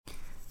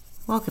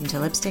Welcome to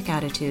Lipstick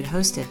Attitude,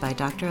 hosted by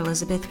Dr.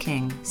 Elizabeth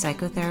King,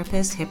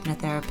 psychotherapist,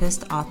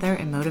 hypnotherapist, author,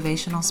 and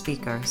motivational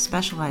speaker,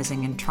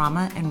 specializing in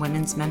trauma and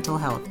women's mental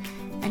health,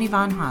 and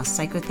Yvonne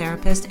Haase,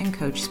 psychotherapist and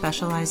coach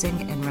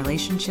specializing in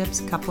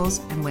relationships, couples,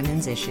 and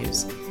women's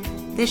issues.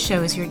 This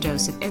show is your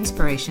dose of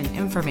inspiration,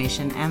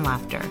 information, and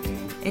laughter.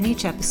 In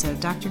each episode,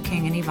 Dr.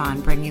 King and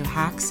Yvonne bring you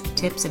hacks,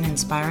 tips, and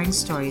inspiring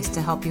stories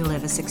to help you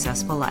live a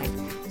successful life.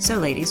 So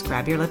ladies,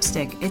 grab your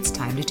lipstick. It's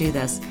time to do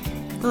this.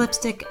 The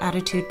Lipstick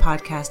Attitude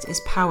podcast is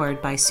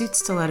powered by Suit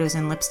Stilettos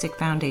and Lipstick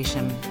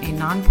Foundation, a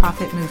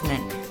nonprofit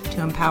movement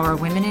to empower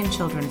women and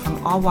children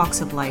from all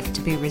walks of life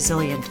to be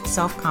resilient,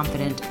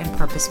 self-confident, and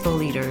purposeful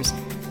leaders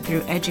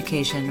through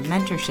education,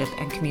 mentorship,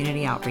 and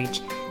community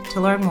outreach. To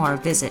learn more,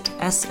 visit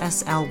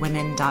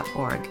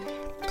sslwomen.org.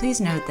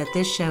 Please note that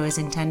this show is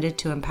intended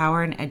to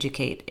empower and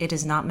educate. It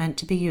is not meant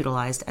to be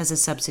utilized as a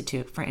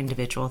substitute for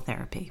individual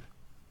therapy.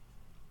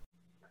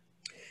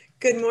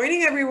 Good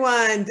morning,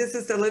 everyone. This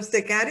is the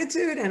Lipstick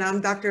Attitude, and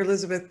I'm Dr.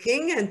 Elizabeth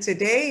King. And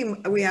today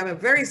we have a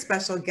very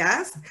special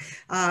guest,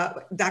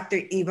 Dr.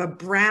 Eva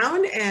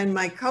Brown, and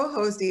my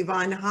co-host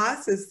Yvonne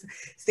Haase is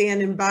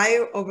standing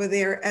by over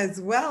there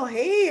as well.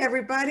 Hey,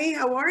 everybody,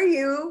 how are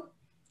you?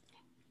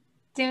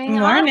 Doing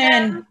morning.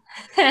 Awesome.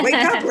 Wake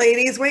up,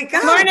 ladies, wake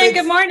up.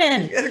 Good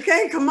morning.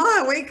 Okay, come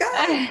on, wake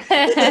up.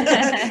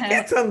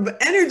 Get some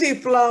energy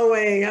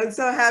flowing. I'm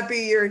so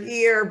happy you're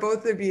here,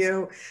 both of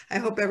you. I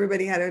hope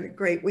everybody had a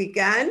great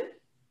weekend.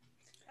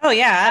 Oh,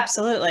 yeah,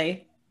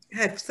 absolutely.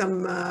 Had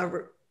some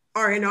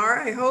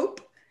R&R, I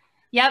hope.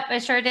 Yep, I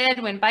sure did.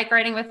 Went bike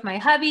riding with my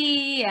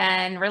hubby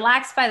and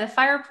relaxed by the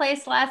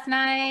fireplace last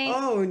night.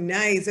 Oh,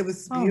 nice. It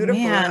was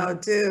beautiful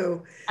out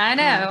too. I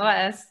know, it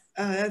was.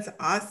 That's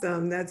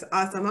awesome. That's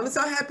awesome. I'm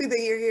so happy that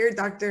you're here,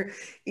 Dr.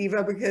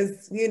 Eva,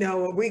 because, you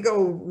know, we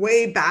go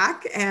way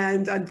back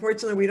and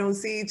unfortunately we don't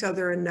see each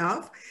other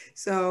enough.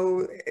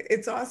 So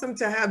it's awesome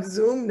to have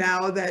Zoom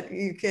now that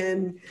you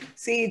can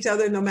see each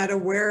other no matter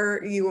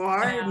where you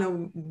are,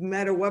 no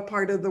matter what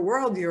part of the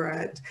world you're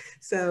at.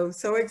 So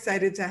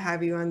excited to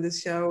have you on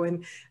this show.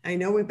 And I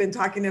know we've been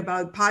talking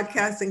about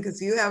podcasting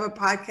because you have a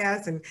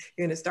podcast and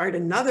you're going to start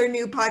another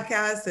new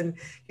podcast and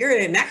you're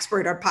an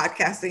expert at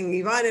podcasting.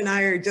 Yvonne and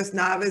I are just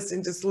novice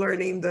and just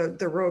learning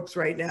the ropes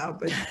right now,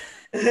 but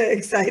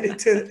excited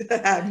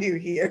to have you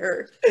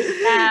here.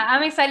 Yeah,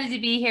 I'm excited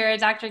to be here,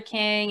 Dr.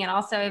 King, and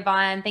also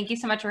Yvonne. Thank you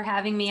so much for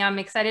having me. I'm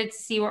excited to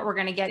see what we're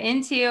going to get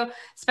into,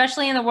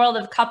 especially in the world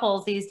of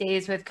couples these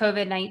days with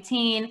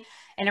COVID-19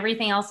 and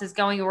everything else is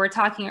going. We were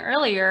talking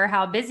earlier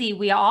how busy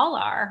we all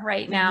are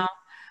right now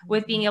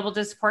with being able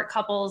to support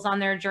couples on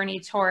their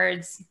journey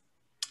towards,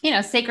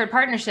 sacred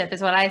partnership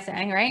is what I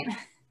say, right?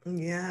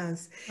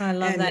 Yes. I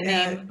love that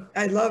name.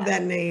 I love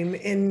that name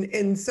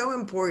and so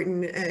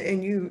important.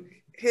 And you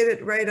hit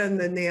it right on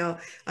the nail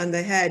on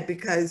the head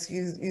because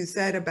you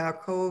said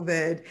about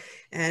COVID.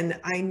 And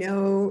I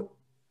know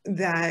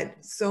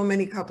that so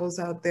many couples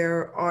out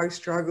there are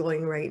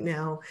struggling right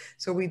now.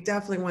 So we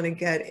definitely want to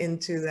get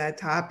into that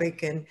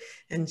topic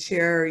and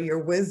share your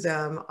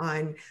wisdom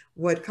on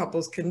what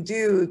couples can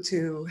do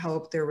to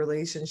help their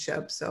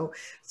relationship. So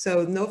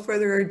no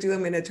further ado, I'm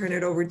going to turn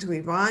it over to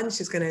Yvonne.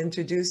 She's going to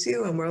introduce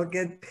you and we'll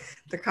get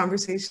the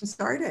conversation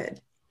started.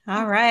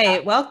 All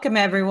right. Welcome,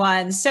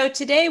 everyone. So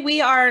today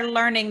we are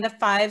learning the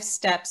 5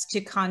 steps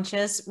to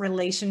conscious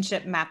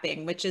relationship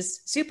mapping, which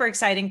is super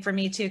exciting for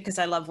me too, because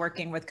I love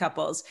working with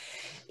couples.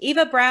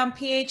 Eva Brown,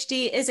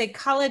 PhD, is a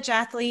college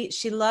athlete.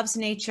 She loves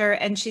nature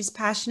and she's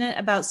passionate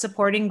about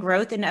supporting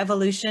growth and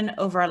evolution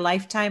over a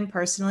lifetime,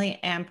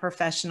 personally and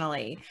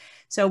professionally.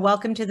 So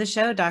welcome to the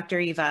show, Dr.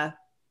 Eva.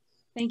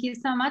 Thank you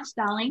so much,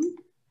 darling.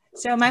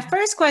 So my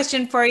first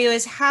question for you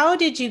is, how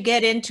did you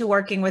get into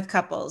working with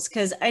couples?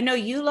 Because I know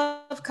you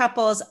love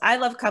couples. I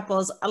love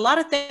couples. A lot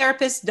of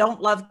therapists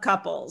don't love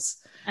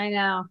couples. I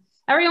know.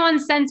 Everyone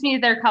sends me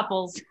their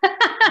couples.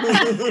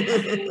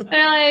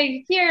 They're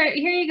like, here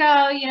you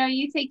go.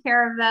 You take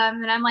care of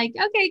them. And I'm like,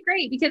 okay,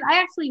 great. Because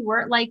I actually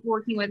like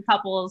working with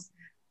couples.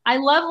 I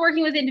love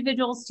working with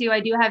individuals too. I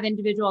do have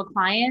individual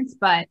clients,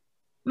 but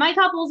my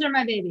couples are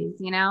my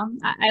babies,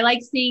 I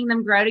like seeing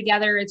them grow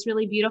together. It's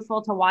really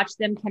beautiful to watch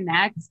them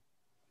connect.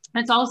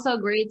 It's also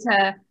great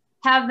to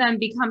have them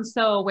become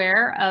so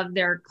aware of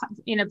their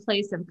in a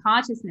place of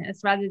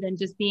consciousness rather than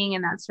just being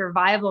in that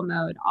survival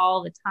mode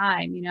all the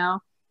time,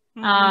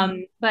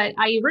 But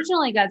I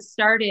originally got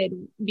started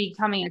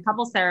becoming a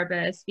couples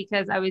therapist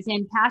because I was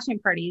in passion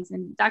parties,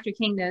 and Dr.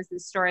 King knows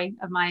this story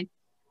of mine.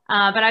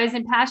 But I was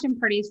in passion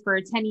parties for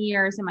 10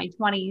 years in my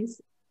 20s.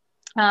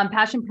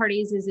 Passion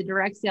Parties is a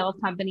direct sale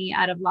company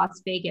out of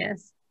Las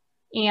Vegas.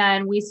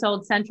 And we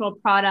sold Central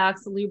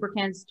products,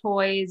 lubricants,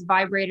 toys,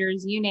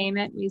 vibrators, you name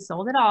it. We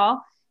sold it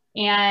all.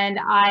 And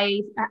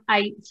I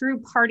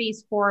threw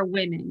parties for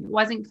women. It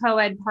wasn't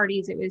co-ed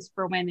parties, it was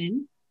for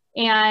women.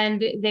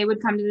 And they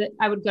would come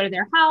I would go to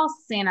their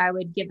house and I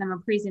would give them a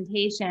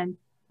presentation.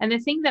 And the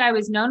thing that I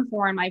was known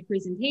for in my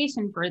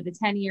presentation for the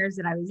 10 years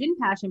that I was in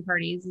Passion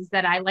Parties is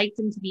that I liked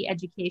them to be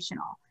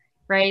educational,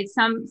 right?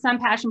 Some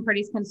Passion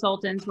Pretties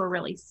consultants were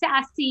really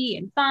sassy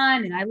and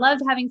fun, and I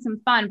loved having some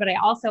fun, but I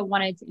also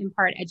wanted to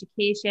impart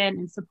education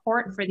and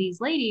support for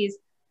these ladies,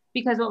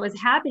 because what was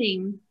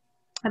happening,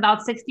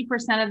 about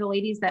 60% of the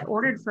ladies that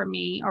ordered from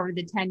me over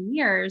the 10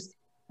 years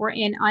were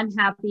in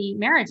unhappy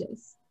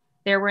marriages.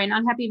 They were in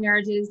unhappy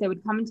marriages. They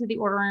would come into the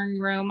ordering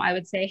room. I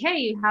would say,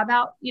 hey, how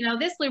about,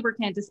 this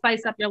lubricant to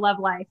spice up your love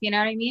life? You know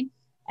what I mean?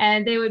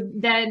 And they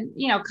would then,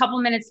 a couple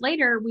minutes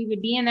later, we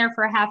would be in there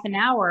for half an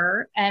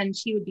hour, and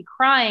she would be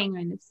crying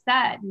and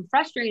upset and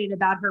frustrated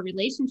about her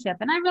relationship.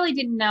 And I really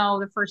didn't know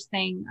the first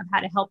thing of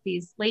how to help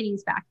these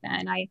ladies back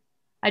then. I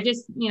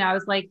just, I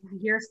was like,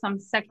 here's some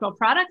sexual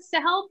products to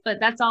help, but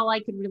that's all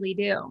I could really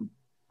do.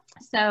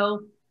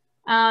 So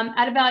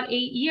at about 8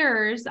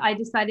 years, I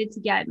decided to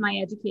get my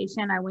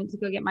education. I went to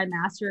go get my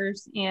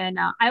master's, and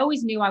I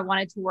always knew I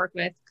wanted to work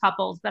with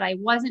couples, but I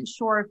wasn't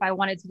sure if I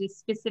wanted to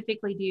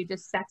specifically do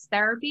just sex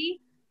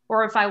therapy,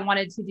 or if I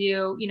wanted to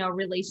do,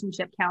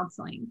 relationship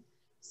counseling.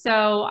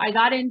 So I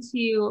got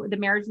into the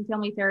marriage and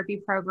family therapy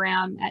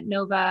program at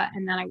Nova,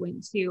 and then I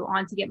went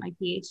on to get my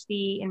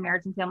PhD in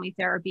marriage and family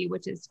therapy,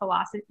 which is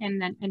philosophy,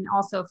 and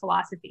also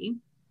philosophy.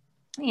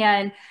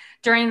 And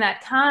during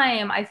that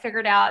time, I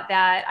figured out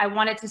that I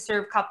wanted to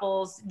serve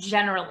couples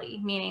generally,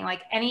 meaning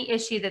like any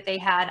issue that they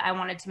had, I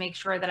wanted to make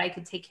sure that I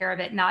could take care of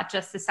it, not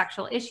just the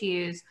sexual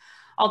issues,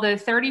 although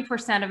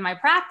 30% of my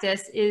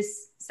practice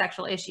is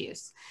sexual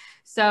issues.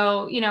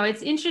 So,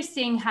 it's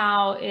interesting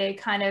how it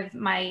kind of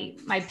my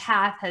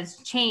path has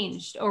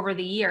changed over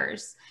the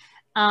years.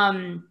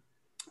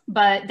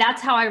 But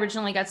that's how I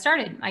originally got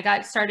started. I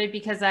got started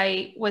because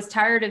I was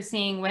tired of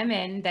seeing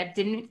women that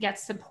didn't get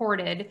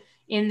supported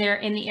in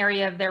the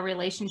area of their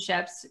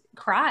relationships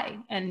cry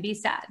and be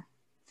sad.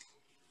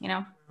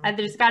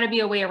 There's got to be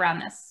a way around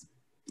this,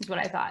 is what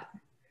I thought.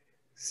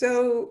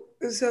 So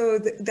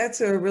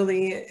that's a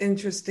really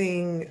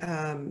interesting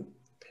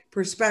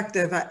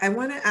perspective. I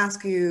want to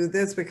ask you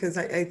this, because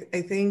I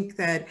think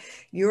that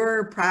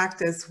your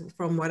practice,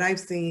 from what I've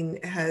seen,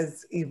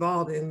 has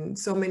evolved in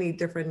so many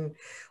different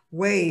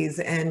ways,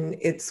 and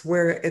it's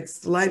where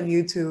it's led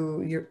you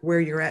to where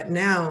you're at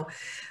now.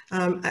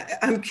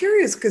 I'm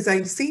curious, because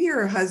I see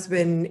your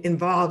husband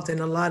involved in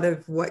a lot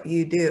of what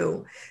you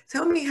do.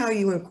 Tell me how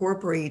you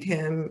incorporate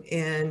him,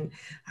 and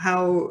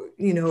how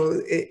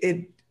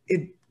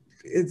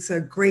it's a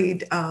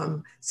great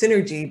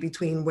synergy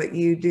between what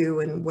you do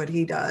and what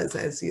he does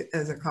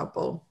as a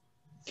couple.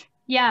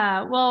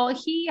 Yeah, well,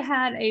 he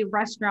had a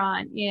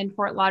restaurant in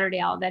Fort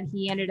Lauderdale that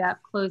he ended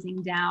up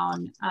closing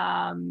down.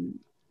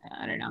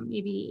 I don't know,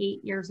 maybe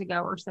 8 years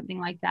ago or something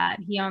like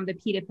that. He owned the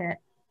Pita Pit.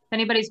 If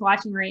anybody's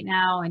watching right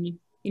now and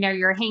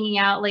you're hanging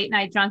out late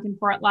night drunk in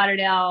Fort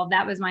Lauderdale,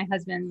 that was my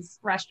husband's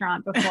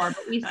restaurant before,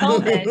 but we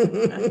sold it.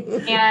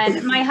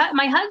 And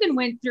my husband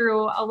went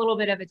through a little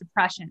bit of a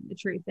depression. The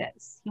truth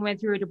is, he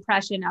went through a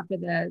depression after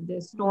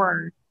the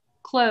store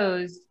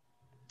closed,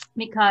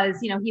 because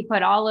he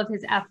put all of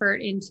his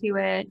effort into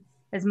it,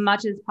 as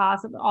much as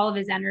possible, all of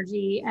his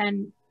energy.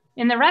 And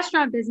in the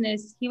restaurant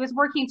business, he was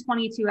working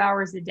 22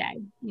 hours a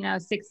day,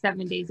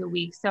 6-7 days a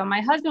week. So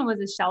my husband was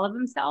a shell of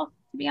himself,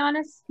 to be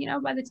honest,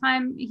 by the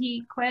time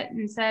he quit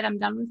and said, I'm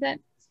done with it.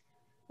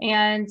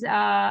 And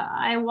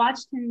I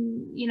watched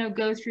him,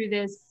 go through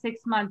this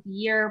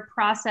 6-month-year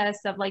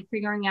process of like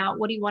figuring out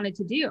what he wanted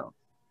to do,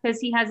 because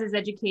he has his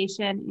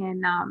education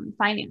in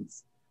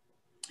finance.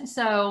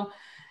 So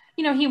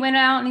he went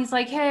out and he's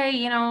like, hey,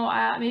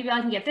 maybe I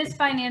can get this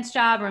finance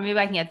job, or maybe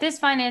I can get this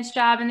finance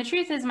job. And the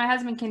truth is, my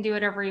husband can do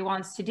whatever he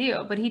wants to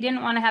do, but he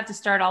didn't want to have to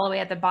start all the way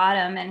at the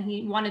bottom, and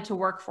he wanted to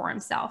work for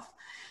himself.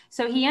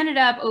 So he ended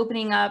up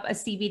opening up a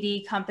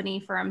CBD company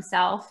for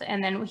himself.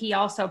 And then he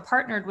also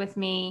partnered with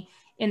me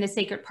in the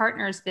Sacred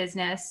Partners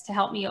business to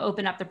help me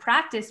open up the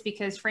practice,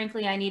 because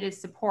frankly, I needed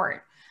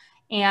support.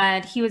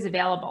 And he was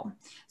available.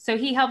 So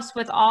he helps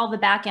with all the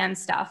back end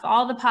stuff,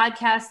 all the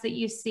podcasts that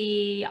you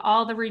see,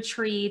 all the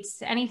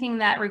retreats, anything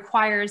that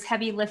requires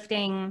heavy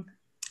lifting,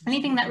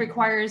 anything that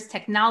requires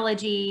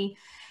technology,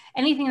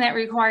 anything that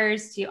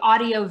requires the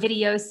audio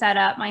video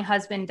setup, my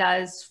husband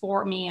does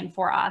for me and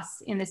for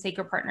us in the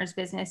Sacred Partners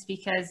business,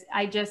 because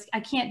I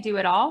can't do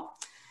it all.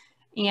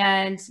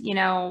 And,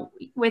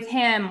 with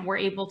him, we're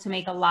able to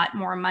make a lot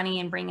more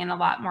money and bring in a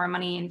lot more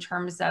money in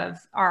terms of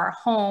our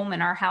home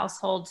and our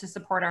household to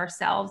support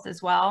ourselves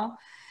as well.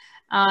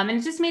 And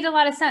it just made a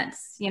lot of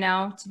sense,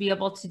 to be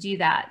able to do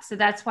that. So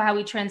that's how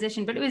we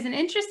transitioned. But it was an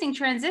interesting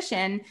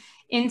transition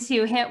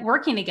into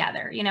working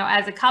together,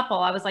 as a couple.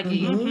 I was like, are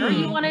you sure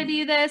you want to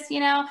do this?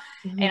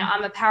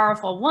 I'm a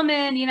powerful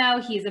woman,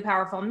 he's a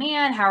powerful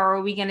man. How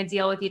are we going to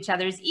deal with each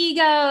other's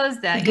egos?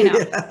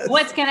 Yes.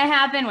 What's going to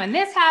happen when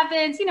this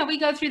happens? We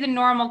go through the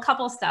normal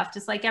couple stuff,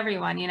 just like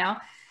everyone,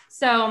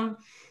 So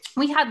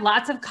we had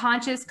lots of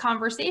conscious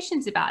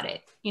conversations about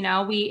it.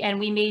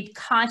 We made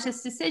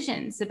conscious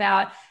decisions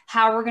about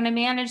how we're going to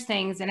manage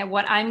things, and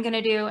what I'm going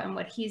to do and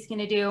what he's going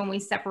to do. And we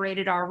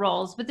separated our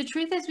roles. But the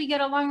truth is, we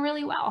get along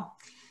really well.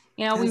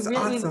 You know, That's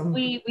awesome.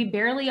 we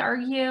barely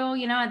argue,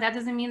 you know, and that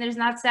doesn't mean there's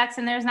not sex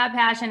and there's not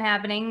passion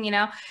happening, you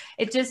know.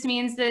 It just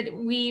means that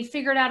we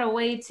figured out a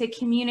way to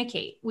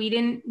communicate. We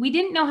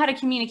didn't know how to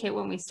communicate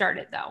when we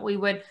started, though.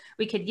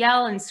 We could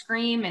yell and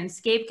scream and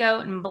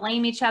scapegoat and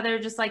blame each other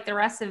just like the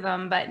rest of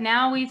them, but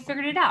now we've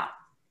figured it out,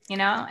 you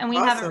know, and we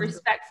have a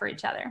respect for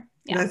each other.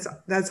 Yeah.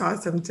 That's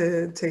awesome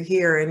to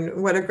hear,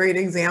 and what a great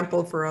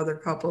example for other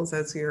couples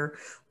as you're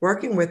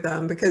working with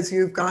them, because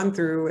you've gone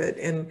through it,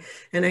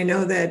 and I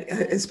know that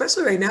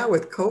especially right now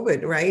with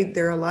COVID, right,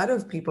 there are a lot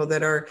of people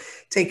that are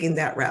taking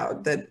that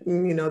route, that,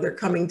 you know, they're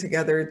coming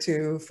together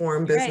to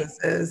form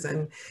businesses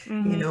and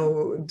you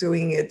know,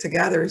 doing it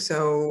together.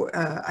 So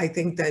I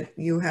think that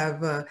you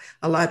have a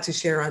lot to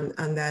share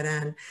on that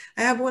end.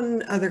 I have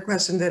one other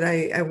question that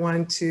I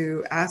want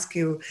to ask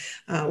you.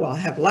 Well, I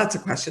have lots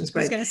of questions,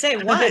 but I was going to say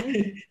one.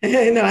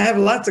 No, I have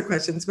lots of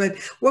questions, but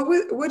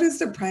what is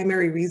the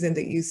primary reason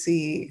that you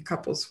see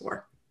couples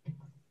for?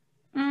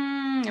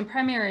 A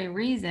primary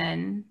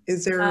reason.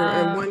 Is there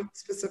one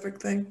specific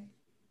thing?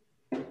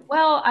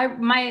 Well, I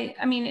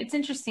mean, it's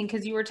interesting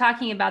because you were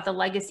talking about the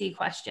legacy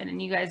question,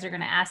 and you guys are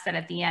going to ask that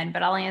at the end,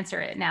 but I'll answer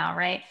it now,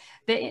 right?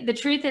 The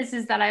truth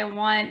is that I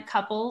want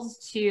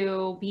couples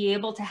to be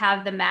able to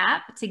have the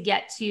map to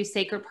get to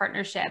sacred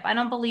partnership. I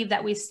don't believe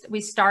that we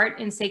start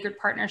in sacred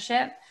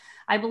partnership.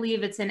 I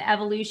believe it's an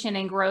evolution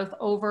and growth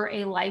over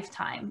a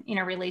lifetime in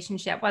a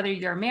relationship, whether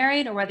you're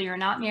married or whether you're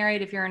not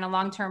married. If you're in a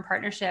long-term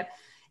partnership,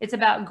 it's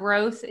about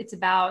growth. It's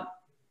about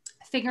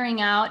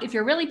figuring out, if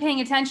you're really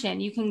paying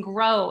attention, you can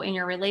grow in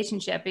your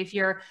relationship. If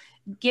you're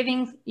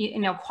giving, you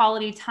know,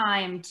 quality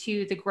time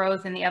to the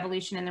growth and the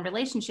evolution in the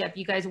relationship,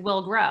 you guys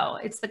will grow.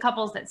 It's the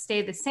couples that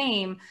stay the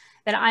same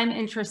that I'm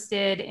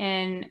interested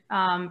in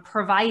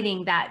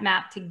providing that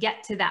map to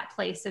get to that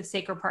place of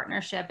sacred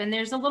partnership. And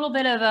there's a little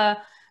bit of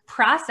a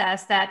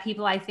process that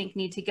people, I think,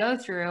 need to go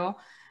through,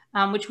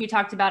 which we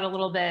talked about a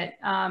little bit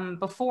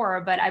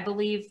before, but I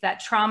believe that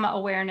trauma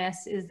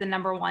awareness is the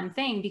number one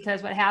thing,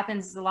 because what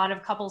happens is a lot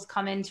of couples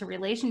come into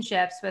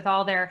relationships with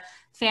all their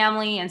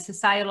family and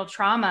societal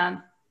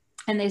trauma,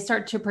 and they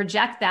start to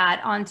project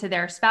that onto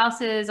their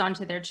spouses,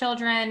 onto their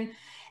children,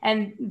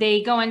 and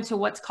they go into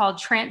what's called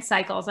trance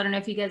cycles. I don't know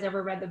if you guys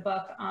ever read the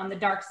book on The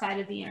Dark Side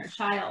of the Inner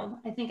Child.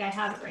 I think I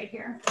have it right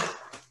here.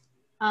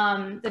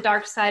 The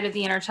Dark Side of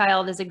the Inner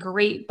Child is a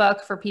great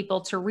book for people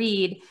to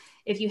read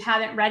if you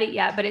haven't read it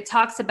yet, but it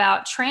talks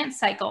about trance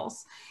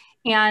cycles.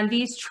 And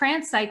these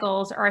trance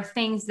cycles are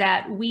things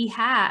that we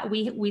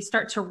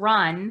start to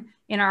run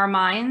in our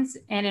minds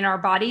and in our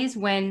bodies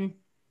when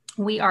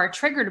we are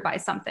triggered by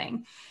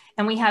something.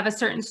 And we have a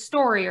certain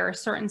story or a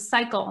certain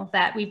cycle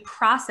that we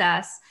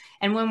process.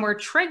 And when we're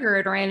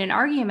triggered or in an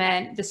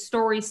argument, the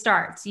story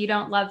starts. You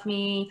don't love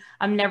me.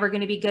 I'm never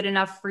going to be good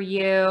enough for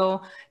you.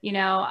 You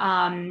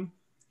know,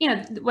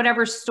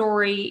 whatever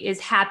story is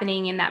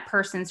happening in that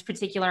person's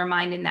particular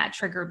mind in that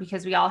trigger,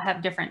 because we all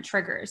have different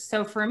triggers.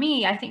 So for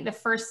me, I think the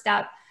first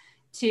step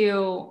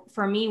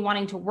for me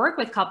wanting to work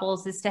with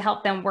couples is to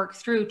help them work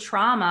through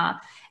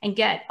trauma and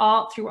get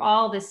through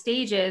all the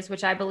stages,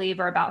 which I believe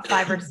are about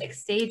 5 or 6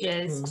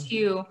 stages,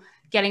 to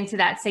getting to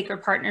that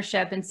sacred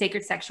partnership and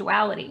sacred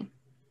sexuality,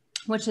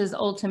 which is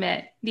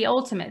the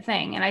ultimate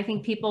thing. And I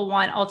think people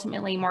want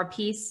ultimately more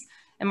peace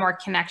and more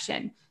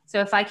connection. So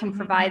if I can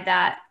provide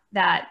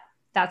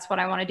that's what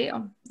I want to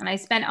do. And I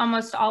spent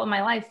almost all of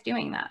my life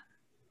doing that.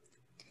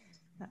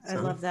 I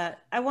love that.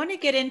 I want to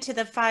get into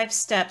the 5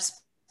 steps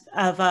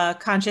of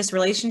conscious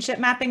relationship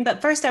mapping,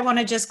 but first I want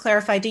to just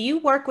clarify, do you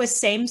work with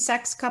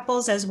same-sex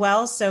couples as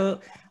well? So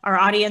our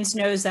audience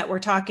knows that we're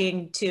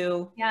talking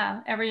to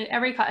every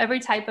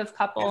type of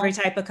couple. Every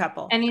type of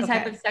couple. Any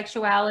type of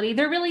sexuality.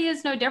 There really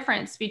is no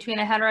difference between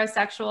a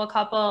heterosexual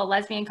couple, a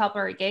lesbian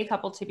couple, or a gay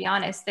couple, to be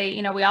honest.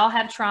 We all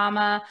have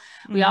trauma.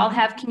 We all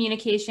have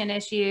communication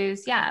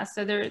issues. Yeah.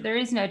 So there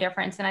is no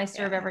difference, and I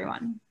serve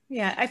everyone.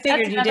 Yeah, I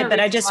figured you did, but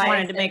I just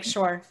wanted to make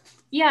sure.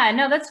 Yeah,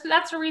 no,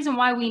 that's the reason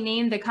why we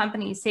named the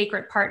company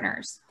Sacred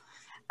Partners.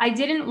 I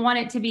didn't want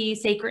it to be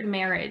sacred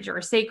marriage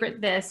or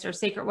sacred this or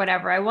sacred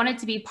whatever. I want it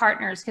to be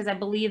partners because I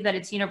believe that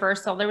it's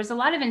universal. There was a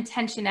lot of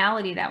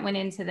intentionality that went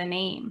into the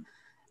name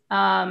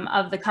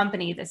of the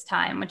company this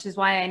time, which is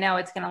why I know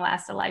it's going to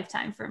last a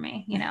lifetime for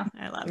me. You know,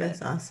 I love it.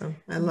 That's awesome.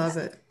 I love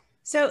it.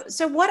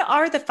 So what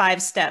are the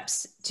 5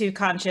 steps to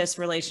conscious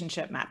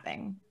relationship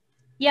mapping?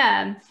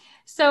 Yeah.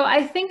 So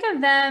I think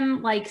of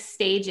them like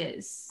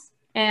stages,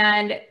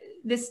 and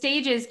the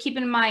stages, keep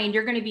in mind,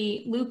 you're going to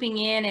be looping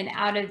in and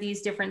out of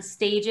these different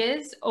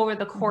stages over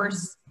the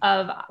course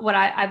of what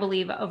I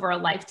believe over a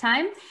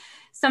lifetime.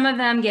 Some of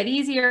them get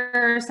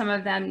easier, some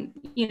of them,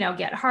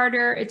 get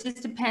harder. It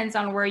just depends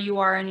on where you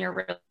are in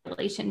your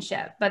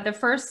relationship. But the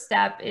first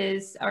step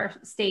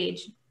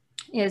stage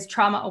is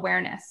trauma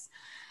awareness.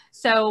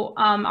 So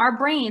our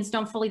brains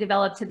don't fully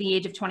develop to the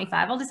age of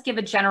 25. I'll just give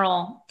a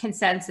general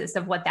consensus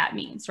of what that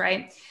means,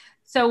 right?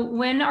 So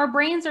when our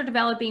brains are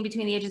developing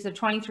between the ages of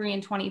 23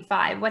 and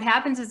 25, what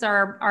happens is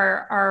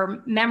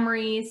our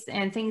memories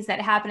and things that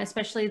happen,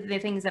 especially the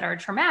things that are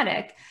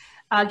traumatic,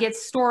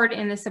 gets stored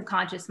in the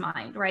subconscious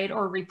mind, right?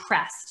 Or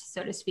repressed,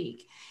 so to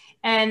speak.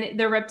 And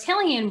the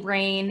reptilian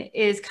brain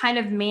is kind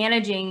of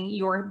managing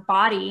your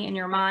body and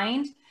your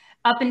mind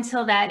up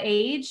until that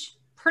age,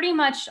 pretty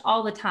much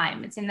all the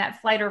time. It's in that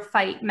flight or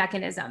fight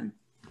mechanism.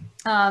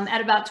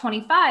 At about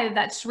 25,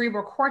 that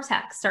cerebral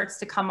cortex starts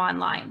to come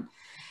online.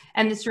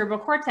 And the cerebral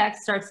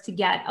cortex starts to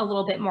get a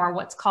little bit more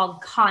what's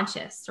called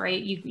conscious,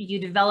 right? You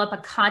develop a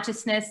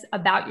consciousness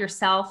about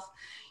yourself.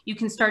 You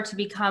can start to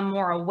become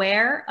more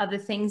aware of the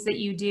things that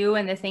you do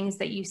and the things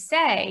that you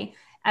say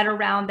at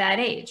around that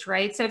age,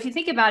 right? So if you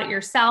think about it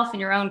yourself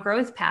and your own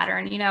growth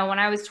pattern, you know, when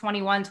I was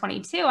 21,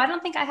 22, I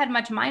don't think I had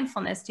much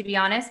mindfulness, to be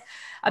honest,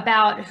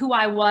 about who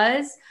I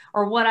was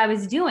or what I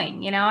was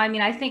doing. You know, I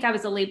mean, I think I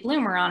was a late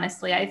bloomer,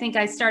 honestly. I think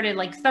I started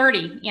like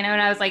 30, you know,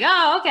 and I was like,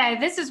 oh, okay,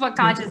 this is what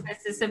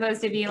consciousness is supposed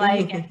to be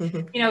like,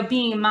 and, you know,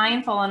 being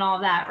mindful and all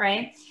that,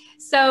 right?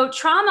 So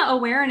trauma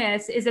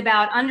awareness is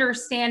about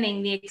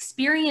understanding the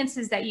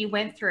experiences that you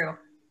went through.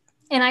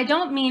 And I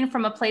don't mean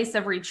from a place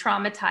of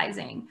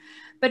re-traumatizing,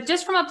 but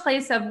just from a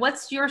place of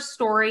what's your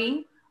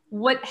story,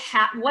 what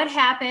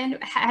happened,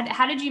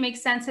 how did you make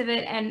sense of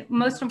it? And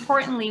most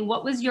importantly,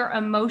 what was your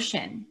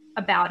emotion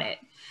about it?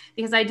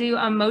 Because I do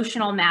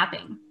emotional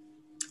mapping.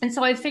 And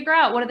so I figure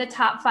out what are the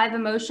top 5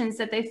 emotions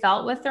that they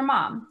felt with their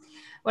mom?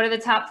 What are the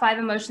top 5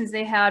 emotions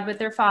they had with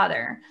their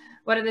father?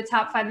 What are the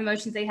top 5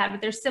 emotions they had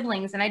with their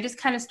siblings? And I just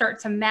kind of start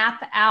to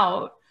map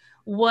out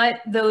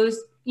what those,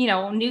 you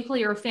know,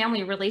 nuclear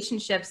family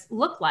relationships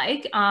look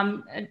like.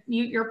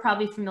 You're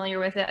probably familiar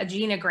with a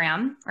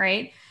genogram,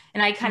 right?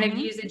 And I kind of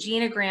use a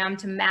genogram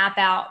to map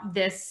out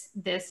this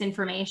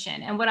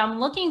information. And what I'm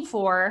looking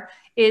for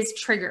is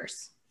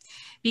triggers.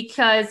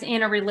 Because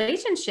in a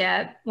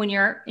relationship, when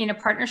you're in a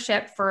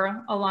partnership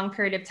for a long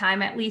period of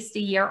time, at least a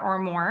year or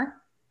more,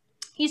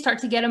 you start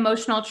to get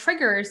emotional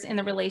triggers in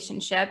the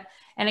relationship.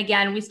 And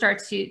again, we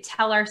start to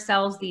tell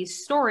ourselves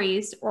these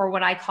stories, or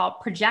what I call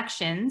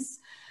projections,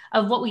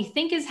 of what we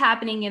think is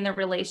happening in the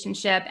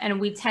relationship. And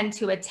we tend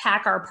to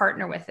attack our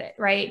partner with it,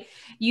 right?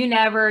 You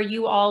never,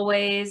 you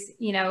always,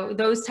 you know,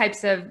 those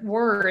types of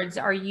words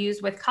are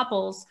used with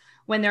couples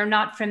when they're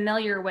not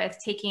familiar with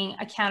taking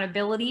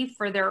accountability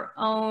for their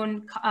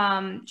own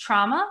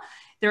trauma,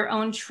 their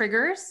own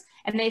triggers,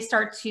 and they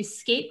start to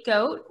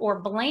scapegoat or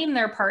blame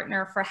their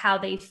partner for how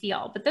they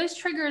feel. But those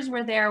triggers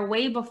were there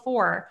way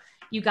before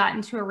you got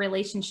into a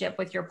relationship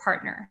with your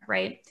partner,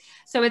 right?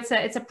 So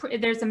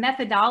there's a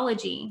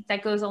methodology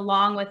that goes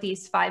along with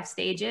these 5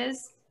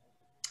 stages.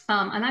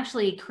 I'm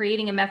actually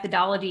creating a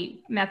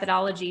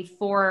methodology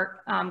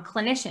for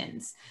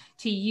clinicians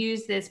to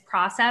use this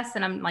process.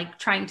 And I'm like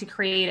trying to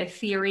create a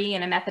theory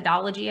and a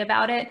methodology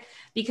about it,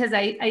 because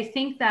I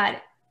think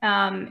that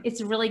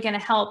it's really going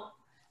to help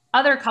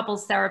other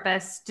couples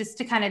therapists just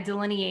to kind of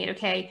delineate,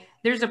 okay,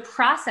 there's a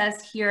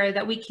process here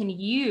that we can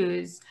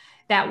use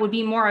that would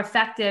be more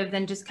effective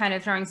than just kind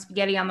of throwing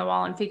spaghetti on the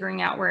wall and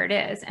figuring out where it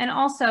is. And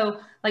also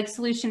like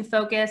solution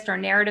focused or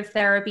narrative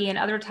therapy and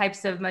other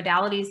types of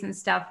modalities and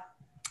stuff,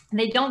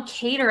 they don't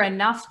cater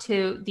enough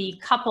to the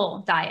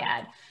couple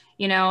dyad,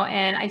 you know,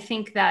 and I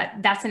think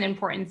that that's an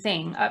important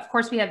thing. Of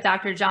course, we have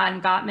Dr.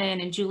 John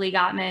Gottman and Julie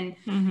Gottman,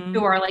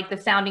 who are like the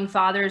founding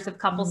fathers of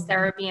couples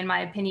therapy, in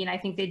my opinion. I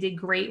think they did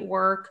great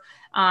work.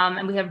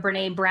 And we have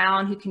Eva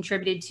Brown, who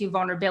contributed to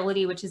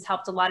vulnerability, which has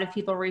helped a lot of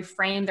people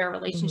reframe their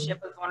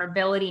relationship with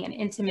vulnerability and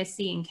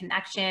intimacy and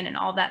connection and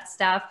all that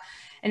stuff.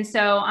 And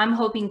so I'm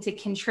hoping to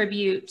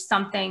contribute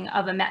something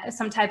of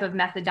some type of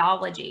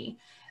methodology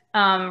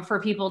for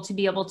people to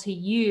be able to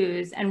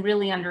use and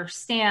really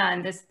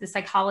understand the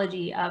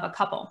psychology of a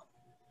couple.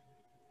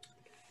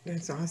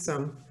 That's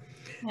awesome.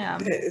 Yeah,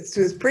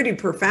 it's pretty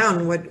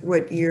profound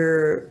what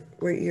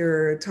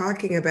you're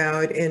talking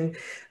about. And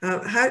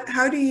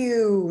how do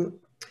you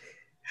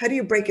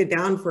break it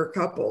down for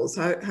couples?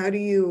 How do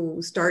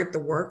you start the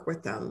work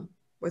with them?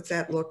 What's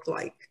that look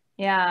like?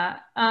 Yeah.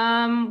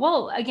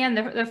 Well, again,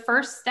 the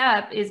first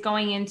step is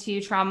going into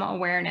trauma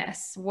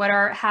awareness.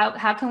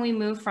 How can we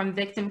move from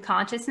victim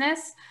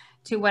consciousness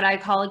to what I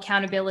call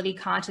accountability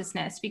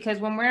consciousness? Because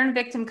when we're in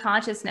victim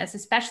consciousness,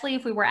 especially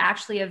if we were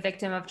actually a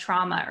victim of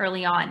trauma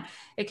early on,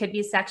 it could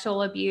be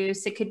sexual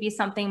abuse. It could be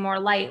something more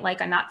light, like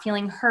a not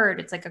feeling heard.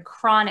 It's like a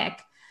chronic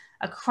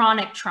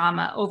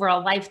trauma over a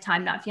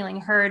lifetime, not feeling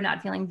heard,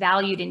 not feeling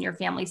valued in your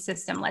family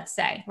system, let's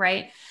say,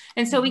 right?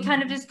 And so we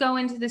kind of just go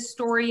into the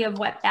story of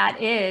what that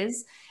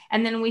is.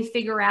 And then we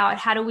figure out,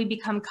 how do we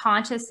become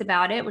conscious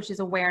about it, which is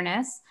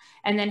awareness.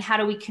 And then how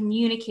do we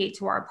communicate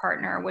to our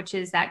partner, which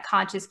is that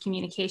conscious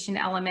communication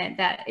element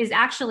that is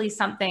actually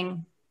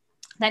something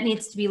that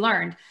needs to be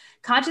learned.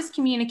 Conscious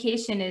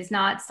communication is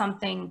not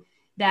something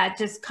that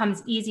just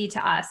comes easy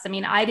to us. I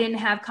mean, I didn't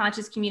have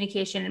conscious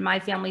communication in my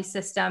family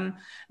system.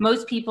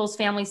 Most people's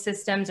family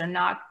systems are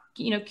not,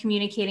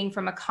 communicating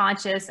from a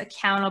conscious,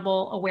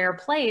 accountable, aware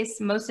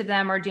place. Most of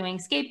them are doing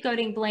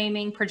scapegoating,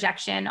 blaming,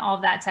 projection, all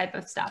of that type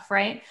of stuff,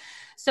 right?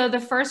 So the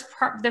first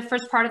part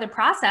of the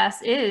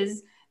process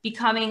is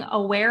becoming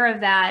aware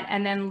of that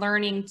and then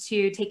learning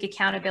to take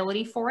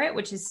accountability for it,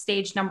 which is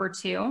stage number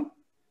 2.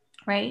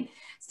 Right?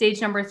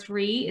 Stage number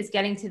 3 is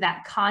getting to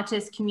that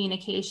conscious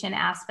communication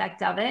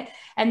aspect of it.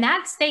 And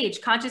that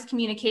stage, conscious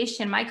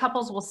communication, my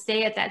couples will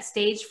stay at that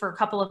stage for a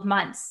couple of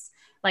months,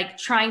 like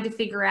trying to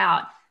figure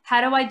out, how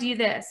do I do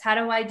this? How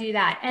do I do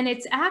that? And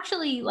it's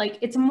actually like,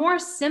 it's more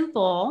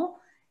simple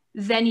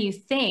than you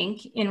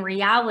think in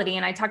reality.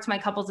 And I talk to my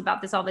couples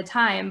about this all the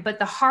time, but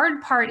the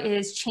hard part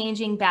is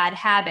changing bad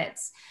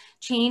habits,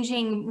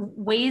 changing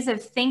ways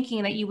of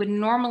thinking that you would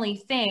normally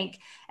think.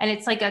 And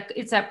it's like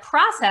it's a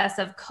process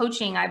of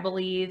coaching, I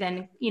believe,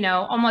 and, you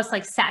know, almost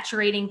like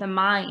saturating the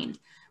mind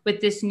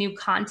with this new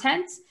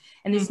content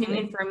and this new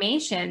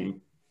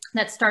information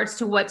that starts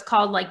to what's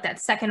called like that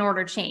second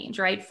order change,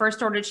 right?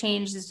 First order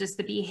change is just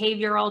the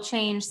behavioral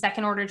change.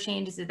 Second order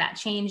change is that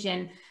change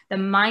in the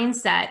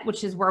mindset,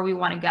 which is where we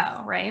want to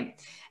go,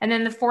 right? And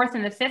then the fourth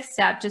and the fifth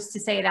step, just to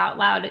say it out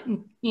loud,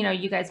 you know,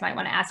 you guys might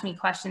want to ask me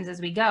questions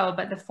as we go,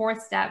 but the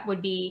fourth step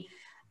would be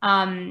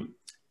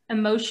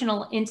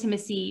emotional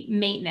intimacy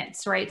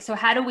maintenance, right? So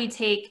how do we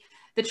take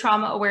the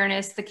trauma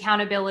awareness, the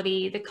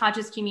accountability, the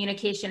conscious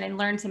communication, and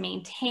learn to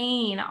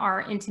maintain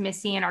our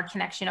intimacy and our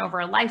connection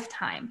over a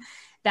lifetime?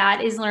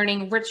 That is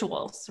learning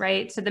rituals,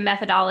 right? So the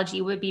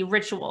methodology would be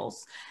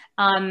rituals.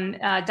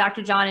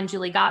 Dr. John and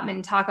Julie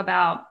Gottman talk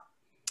about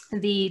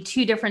the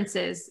two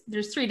differences.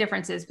 There's three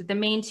differences, but the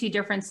main two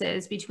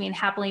differences between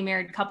happily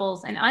married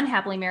couples and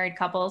unhappily married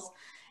couples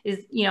is,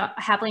 you know,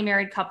 happily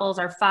married couples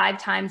are 5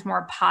 times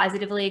more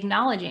positively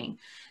acknowledging.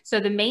 So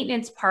the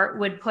maintenance part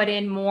would put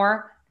in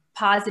more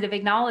positive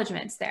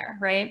acknowledgements there,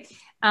 right?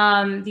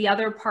 The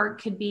other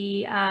part could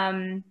be,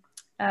 so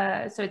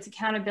it's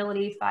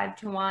accountability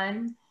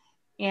 5-to-1.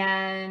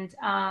 And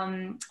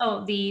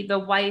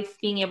the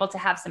wife being able to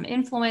have some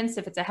influence,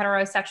 if it's a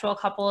heterosexual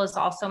couple, is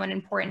also an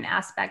important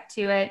aspect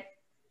to it.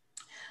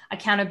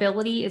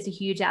 Accountability is a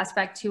huge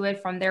aspect to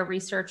it from their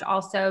research,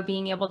 also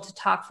being able to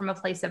talk from a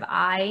place of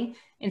I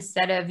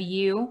instead of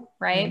you,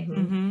 right?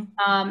 And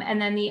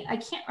then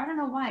I don't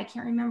know why I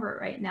can't remember it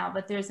right now,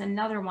 but there's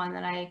another one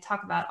that I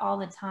talk about all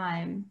the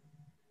time.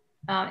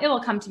 It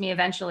will come to me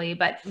eventually,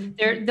 but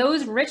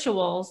those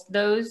rituals,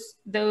 those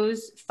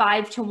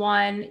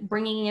 5-to-1,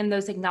 bringing in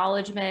those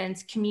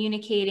acknowledgements,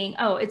 communicating.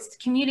 Oh, it's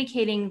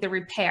communicating the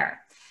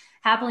repair.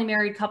 Happily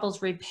married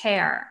couples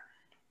repair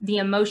the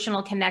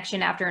emotional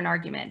connection after an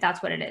argument.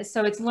 That's what it is.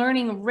 So it's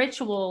learning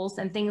rituals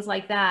and things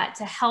like that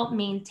to help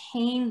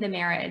maintain the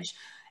marriage.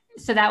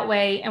 So that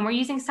way, and we're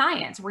using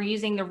science, we're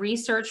using the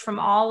research from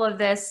all of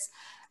this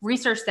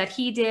research that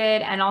he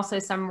did, and also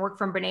some work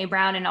from Brene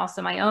Brown, and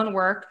also my own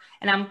work.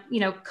 And I'm,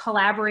 you know,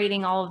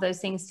 collaborating all of those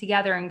things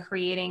together and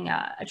creating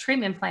a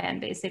treatment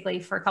plan basically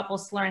for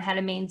couples to learn how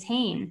to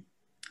maintain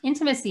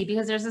intimacy,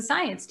 because there's a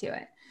science to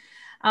it.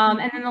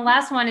 And then the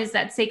last one is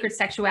that sacred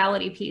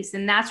sexuality piece.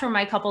 And that's where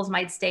my couples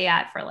might stay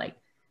at for like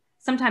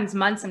sometimes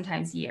months,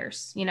 sometimes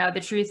years. You know, the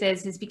truth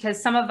is because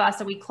some of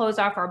us, we close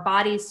off our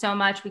bodies so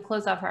much, we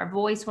close off our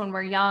voice when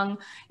we're young,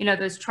 you know,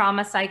 those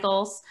trauma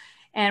cycles.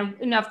 And,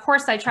 you know, of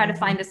course, I try to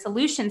find a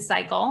solution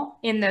cycle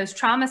in those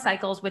trauma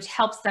cycles, which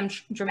helps them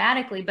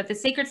dramatically. But the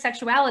sacred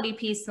sexuality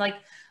piece, like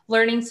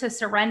learning to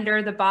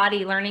surrender the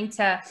body, learning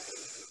to,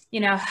 you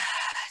know,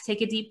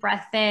 take a deep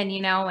breath in,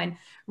 you know, and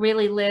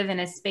really live in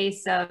a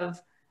space of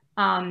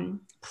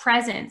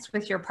presence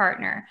with your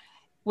partner,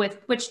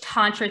 with which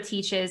Tantra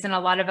teaches and a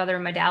lot of other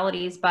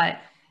modalities.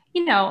 But,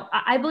 you know,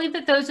 I believe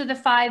that those are the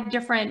 5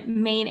 different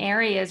main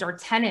areas or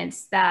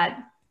tenets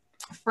that,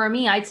 for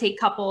me, I take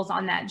couples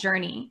on that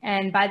journey.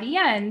 And by the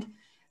end,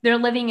 they're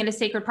living in a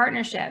sacred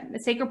partnership. A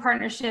sacred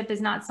partnership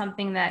is not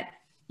something that,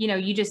 you know,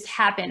 you just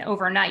happen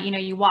overnight. You know,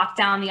 you walk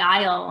down the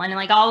aisle and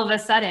like all of a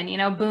sudden, you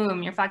know,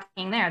 boom, you're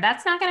fucking there.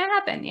 That's not going to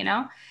happen. You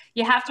know,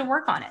 you have to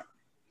work on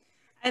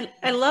it.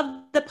 I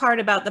love the part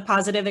about the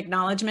positive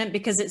acknowledgement,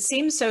 because it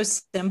seems so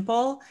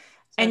simple.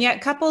 And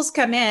yet couples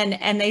come in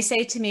and they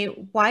say to me,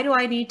 why do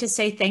I need to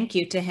say thank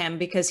you to him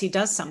because he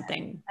does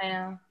something? I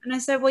know. And I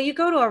said, well, you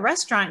go to a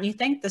restaurant and you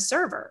thank the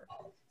server.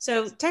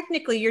 So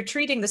technically you're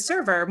treating the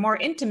server more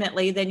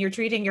intimately than you're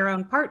treating your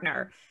own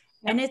partner.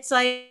 Yep. And it's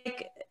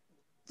like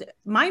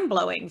mind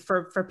blowing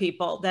for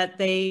people that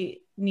they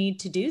need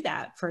to do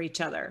that for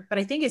each other. But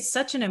I think it's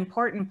such an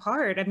important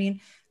part. I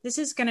mean, this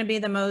is going to be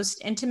the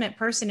most intimate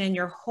person in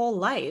your whole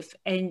life,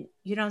 and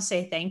you don't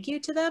say thank you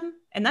to them.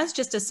 And that's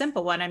just a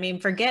simple one. I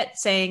mean, forget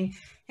saying,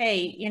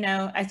 hey, you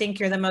know, I think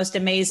you're the most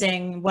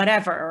amazing,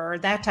 whatever, or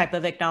that type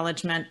of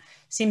acknowledgement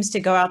seems to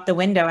go out the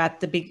window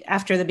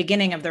after the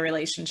beginning of the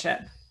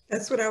relationship.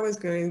 That's what I was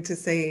going to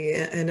say,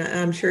 and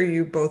I'm sure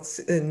you both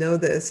know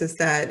this, is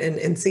that,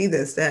 and see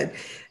this, that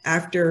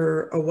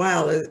after a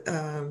while,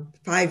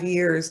 5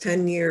 years,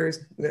 10 years,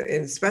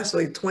 and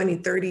especially 20,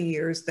 30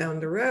 years down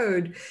the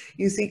road,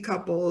 you see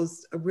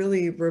couples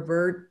really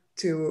revert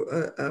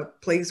to a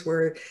place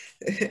where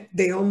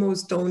they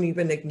almost don't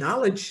even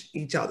acknowledge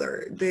each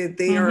other.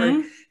 They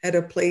are at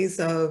a place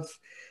of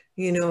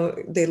You know,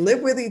 they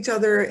live with each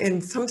other.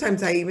 And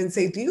sometimes I even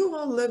say, do you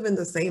all live in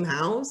the same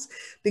house?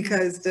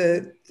 Because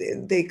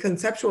they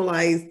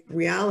conceptualize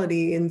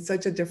reality in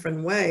such a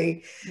different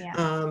way.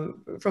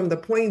 From the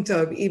point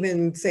of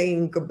even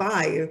saying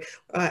goodbye.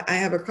 I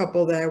have a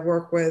couple that I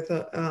work with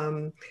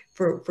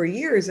for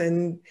years,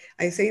 and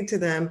I say to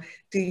them,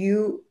 do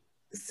you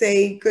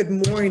say good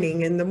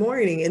morning in the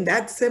morning? And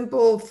that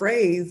simple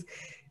phrase,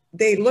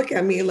 they look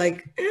at me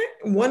like,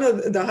 one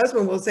of the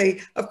husband will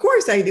say, of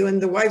course I do.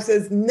 And the wife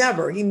says,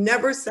 never. He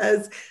never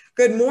says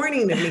good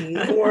morning to me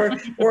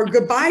or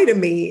goodbye to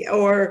me,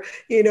 or,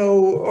 you know,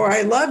 or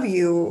I love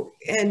you.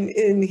 And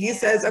he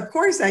says, of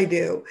course I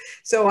do.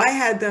 So I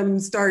had them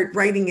start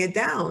writing it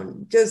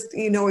down. Just,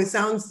 you know, it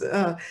sounds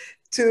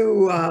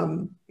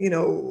too, you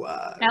know,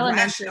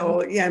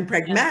 rational, and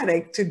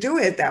pragmatic to do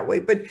it that way.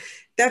 But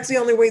that's the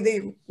only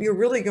way you're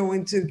really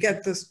going to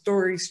get the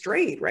story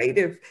straight, right?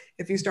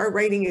 If you start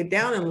writing it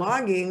down and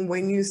logging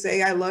when you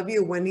say I love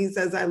you, when he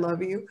says I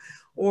love you,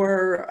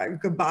 or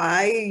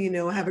goodbye, you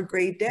know, have a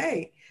great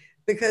day,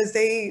 because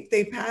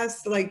they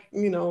pass like,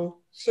 you know,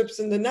 ships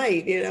in the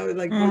night, you know,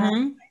 like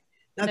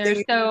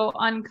they're so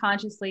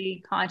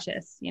unconsciously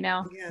conscious, you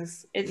know.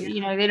 Yes.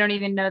 You know, they don't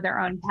even know their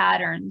own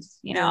patterns,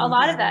 you know. A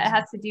lot of that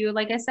has to do,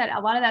 like I said, a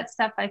lot of that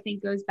stuff I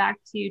think goes back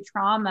to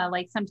trauma.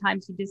 Like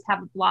sometimes you just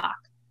have a block,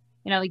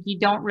 you know, like you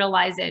don't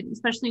realize it,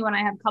 especially when I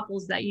have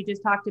couples that you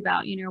just talked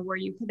about, you know, where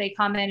they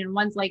come in and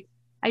one's like,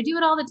 I do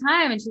it all the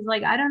time. And she's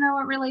like, I don't know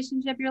what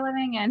relationship you're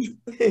living in,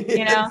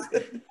 you know,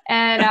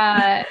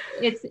 and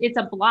it's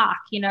a block,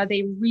 you know,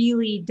 they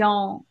really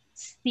don't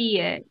see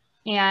it.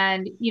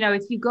 And, you know,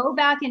 if you go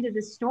back into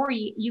the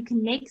story, you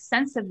can make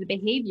sense of the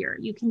behavior.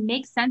 You can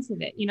make sense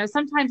of it. You know,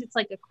 sometimes it's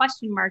like a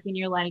question mark and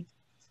you're like,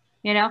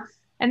 you know,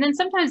 and then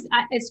sometimes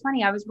it's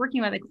funny. I was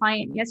working with a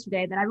client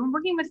yesterday that I've been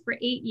working with for 8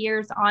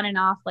 years on and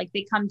off. Like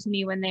they come to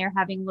me when they're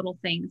having little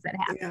things that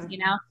happen, you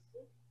know,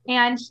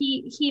 and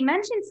he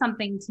mentioned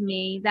something to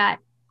me that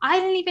I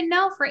didn't even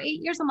know for 8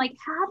 years. I'm like,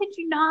 how did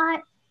you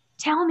not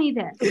tell me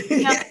this?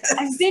 You know,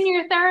 I've been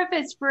your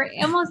therapist for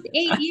almost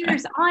 8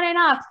 years on and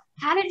off.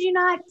 How did you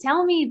not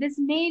tell me this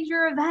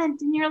major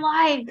event in your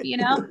life? You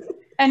know?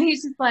 And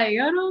he's just like, I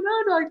don't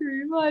know, Dr.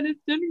 Eva, it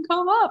didn't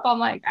come up. I'm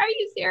like, are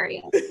you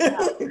serious? You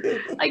know?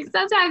 Like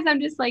sometimes I'm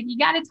just like, you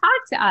got to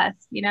talk to us,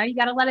 you know, you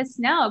got to let us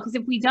know. Because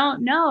if we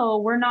don't know,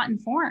 we're not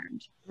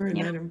informed. We're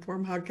not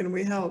informed. How can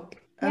we help?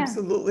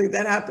 Absolutely.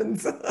 That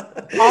happens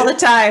all the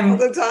time. All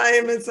the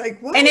time. It's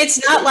like, what? And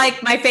it's not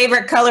like my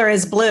favorite color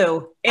is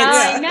blue.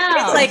 I know.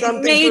 It's like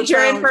Something major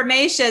profound.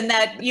 information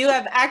that you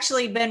have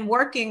actually been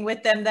working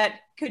with them that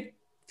could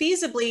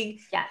feasibly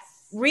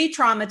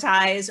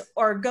re-traumatize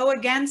or go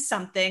against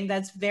something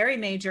that's very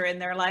major in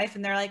their life.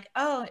 And they're like,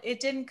 oh, it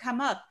didn't come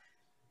up.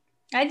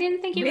 I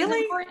didn't think it was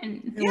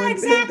important. Yeah,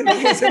 exactly.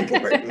 It's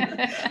important.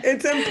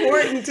 It's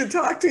important to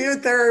talk to your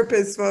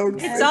therapist,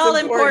 folks. It's all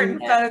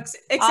important, folks,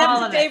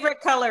 except the favorite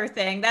color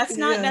thing. That's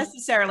not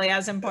necessarily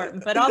as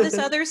important, but all this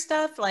other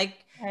stuff,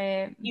 like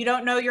you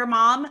don't know your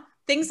mom,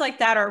 things like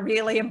that are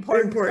really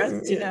important for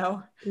us to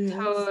know.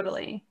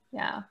 Totally.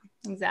 Yeah,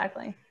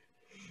 exactly.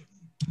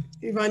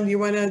 Yvonne, do you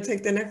want to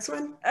take the next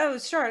one? Oh,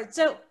 sure.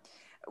 So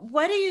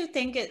what do you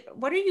think,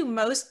 what are you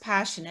most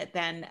passionate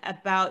then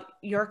about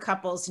your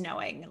couples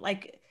knowing?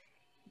 Like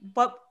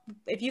what,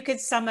 if you could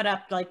sum it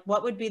up, like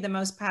what would be the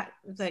most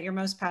that you're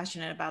most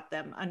passionate about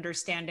them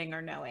understanding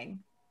or knowing?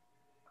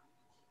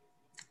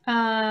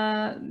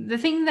 The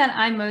thing that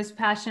I'm most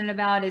passionate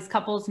about is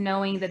couples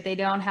knowing that they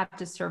don't have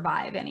to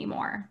survive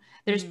anymore.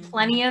 There's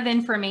plenty of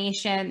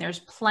information. There's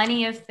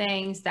plenty of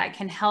things that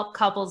can help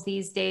couples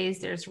these days.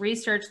 There's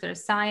research,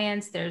 there's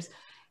science, there's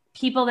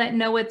people that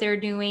know what they're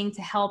doing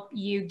to help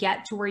you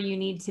get to where you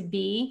need to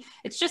be.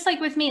 It's just like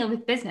with me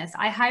with business.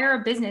 I hire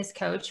a business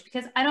coach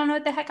because I don't know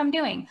what the heck I'm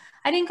doing.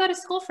 I didn't go to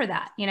school for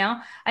that. You know,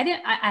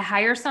 I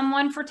hire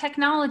someone for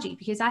technology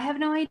because I have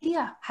no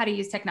idea how to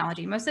use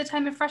technology. Most of the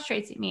time it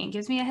frustrates me and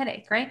gives me a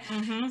headache. Right.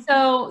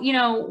 So, you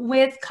know,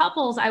 with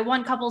couples, I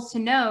want couples to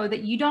know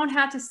that you don't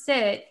have to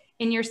sit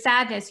in your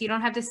sadness. You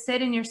don't have to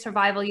sit in your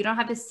survival. You don't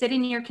have to sit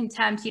in your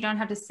contempt. You don't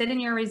have to sit in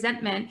your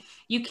resentment.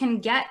 You can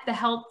get the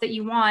help that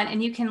you want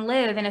and you can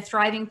live in a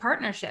thriving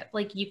partnership.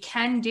 Like you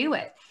can do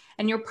it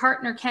and your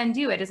partner can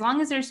do it. As long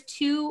as there's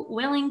two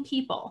willing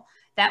people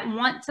that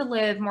want to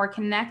live more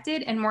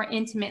connected and more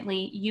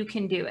intimately, you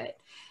can do it.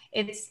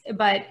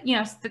 But you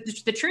know,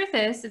 the truth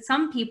is that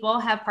some people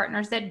have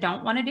partners that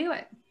don't want to do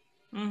it.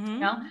 You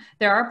know,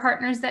 there are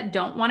partners that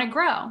don't want to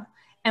grow.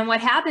 And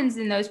what happens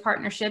in those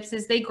partnerships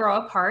is they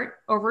grow apart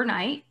over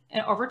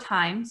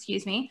time,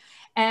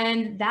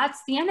 and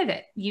that's the end of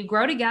it. You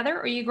grow together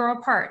or you grow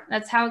apart.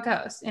 That's how it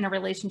goes in a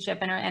relationship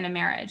and a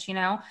marriage, you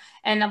know?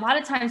 And a lot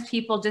of times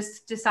people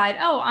just decide,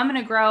 oh, I'm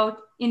going to grow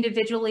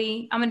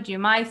individually. I'm going to do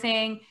my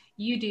thing.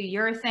 You do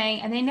your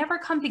thing. And they never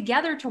come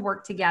together to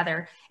work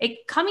together.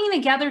 Coming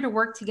together to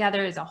work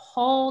together is a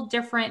whole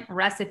different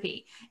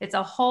recipe. It's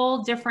a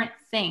whole different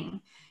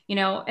thing. You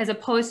know, as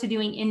opposed to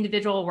doing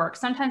individual work.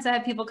 Sometimes I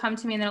have people come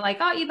to me and they're like,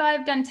 oh, Eva,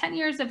 I've done 10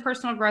 years of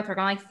personal growth work.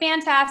 I'm like,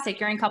 fantastic.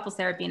 You're in couples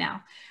therapy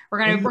now,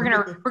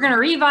 We're gonna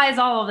revise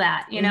all of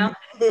that, you know,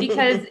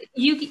 because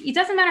it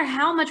doesn't matter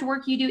how much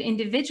work you do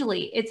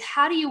individually. It's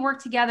how do you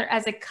work together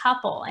as a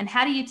couple, and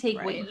how do you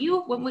take what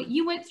you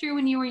went through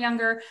when you were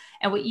younger,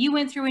 and what you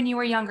went through when you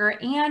were younger,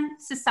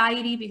 and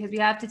society, because we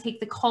have to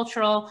take the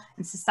cultural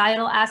and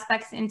societal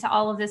aspects into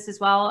all of this as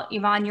well.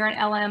 Yvonne, you're an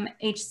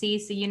LMHC,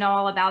 so you know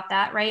all about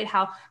that, right?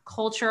 How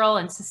cultural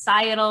and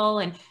societal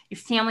and your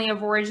family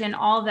of origin,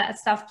 all of that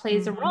stuff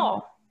plays a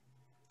role,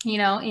 you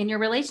know, in your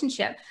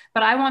relationship.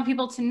 But I want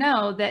people to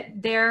know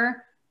that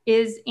there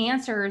is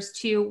answers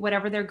to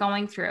whatever they're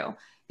going through,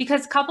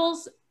 because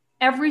couples,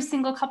 every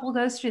single couple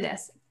goes through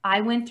this.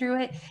 I went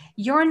through it.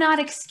 You're not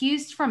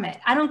excused from it.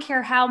 I don't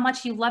care how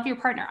much you love your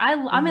partner.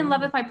 I'm in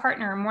love with my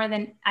partner more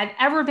than I've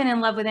ever been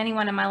in love with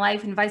anyone in my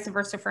life, and vice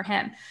versa for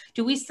him.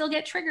 Do we still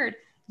get triggered?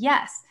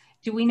 Yes.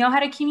 Do we know how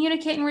to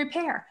communicate and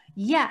repair?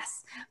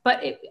 Yes.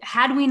 But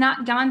had we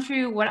not gone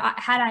through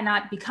had I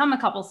not become a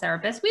couples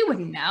therapist, we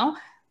wouldn't know.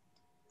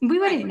 We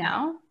wouldn't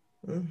know.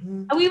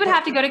 We would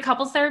have to go to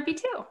couples therapy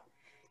too.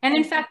 And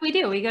in fact, we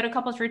do. We go to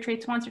couples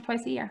retreats once or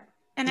twice a year.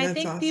 And I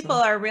think people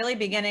are really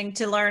beginning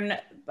to learn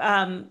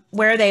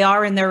where they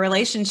are in their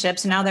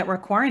relationships now that we're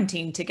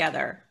quarantined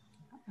together.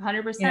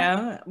 100%. You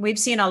know, we've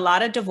seen a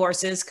lot of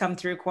divorces come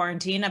through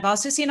quarantine. I've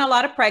also seen a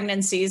lot of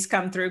pregnancies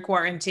come through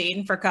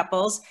quarantine for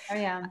couples. Oh,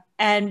 yeah.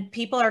 And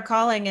people are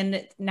calling,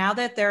 and now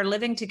that they're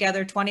living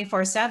together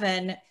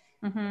 24/7,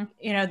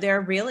 you know,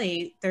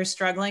 they're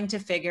struggling to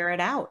figure it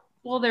out.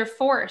 Well, they're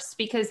forced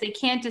because they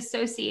can't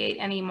dissociate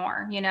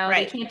anymore. You know,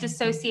 Right. They can't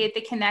dissociate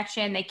the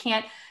connection. They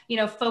can't, you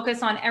know,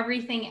 focus on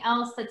everything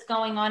else that's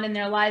going on in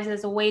their lives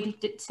as a way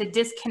to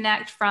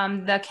disconnect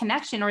from the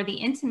connection or the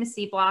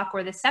intimacy block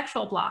or the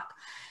sexual block.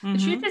 The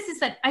truth is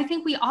that I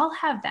think we all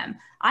have them.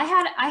 I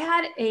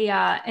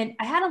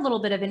had a little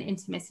bit of an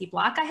intimacy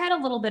block. I had a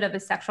little bit of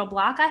a sexual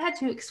block. I had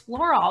to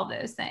explore all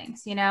those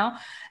things, you know,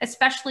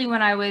 especially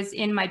when I was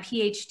in my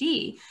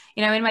PhD.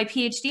 You know, in my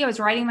PhD, I was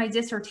writing my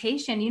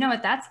dissertation. You know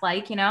what that's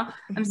like, you know,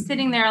 I'm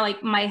sitting there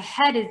like my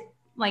head is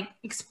like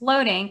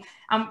exploding.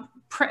 I'm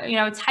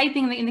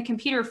typing in the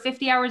computer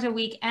 50 hours a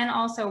week and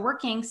also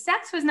working.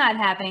 Sex was not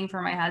happening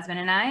for my husband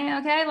and I.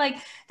 Okay. Like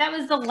that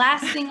was the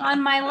last thing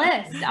on my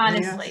list,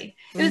 honestly.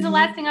 It was the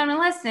last thing on my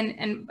list.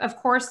 And of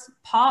course,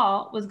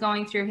 Paul was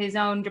going through his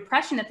own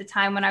depression at the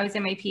time when I was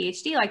in my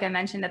PhD, like I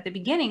mentioned at the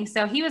beginning.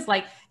 So he was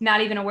like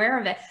not even aware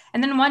of it.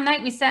 And then one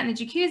night we sat in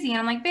the jacuzzi and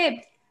I'm like, babe,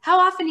 how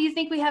often do you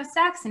think we have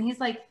sex? And he's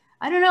like,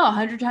 I don't know,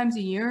 100 times a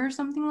year or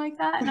something like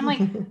that. And I'm like,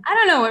 I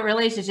don't know what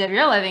relationship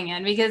you're living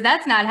in because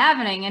that's not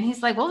happening. And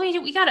he's like, well,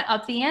 we got to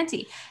up the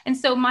ante. And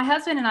so my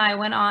husband and I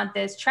went on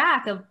this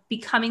track of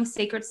becoming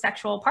sacred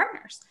sexual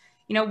partners.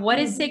 You know, what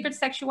is sacred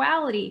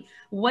sexuality?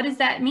 What does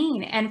that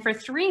mean? And for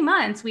 3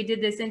 months, we did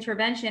this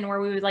intervention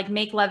where we would like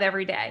make love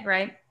every day,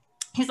 right?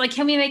 He's like,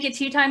 can we make it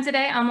 2 times a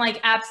day? I'm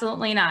like,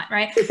 absolutely not,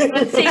 right?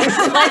 Let's take it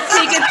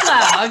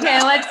slow.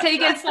 Okay, let's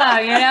take it slow,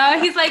 you know?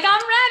 He's like, I'm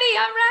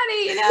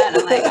ready, you know? And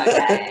I'm like,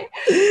 okay.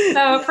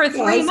 So for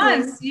 3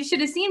 months, you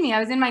should have seen me. I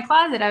was in my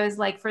closet. I was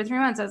like, for 3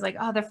 months, I was like,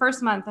 oh, the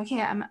first month,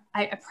 okay,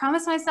 I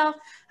promised myself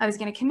I was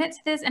going to commit to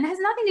this. And it has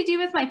nothing to do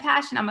with my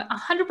passion. I'm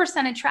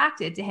 100%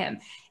 attracted to him.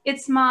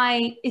 It's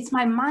my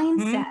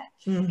mindset.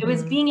 It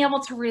was being able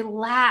to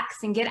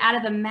relax and get out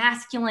of the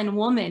masculine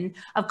woman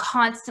of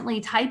constantly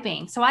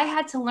typing. So I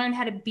had to learn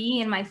how to be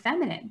in my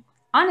feminine,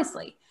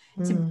 honestly,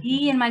 to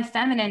be in my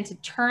feminine, to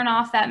turn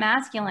off that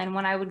masculine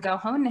when I would go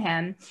home to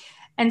him.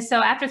 And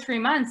so after 3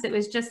 months, it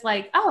was just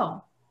like,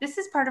 oh, this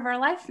is part of our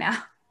life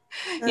now.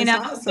 That's you know,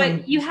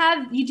 awesome. But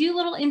you do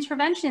little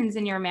interventions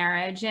in your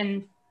marriage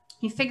and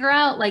you figure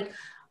out like,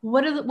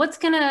 what's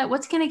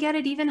gonna get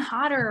it even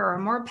hotter or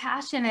more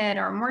passionate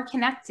or more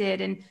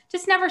connected, and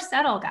just never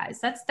settle, guys.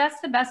 That's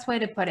the best way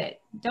to put it.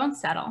 Don't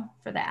settle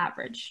for the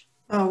average.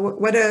 Oh,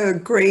 what a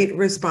great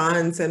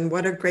response and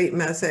what a great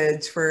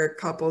message for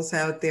couples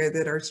out there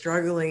that are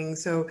struggling.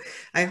 So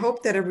I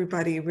hope that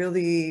everybody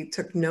really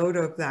took note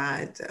of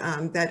that,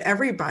 that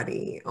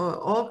everybody,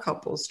 all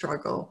couples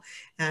struggle.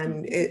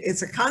 And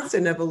it's a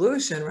constant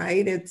evolution,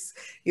 right?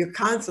 You're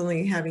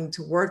constantly having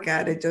to work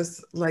at it,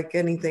 just like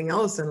anything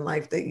else in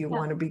life that you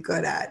want to be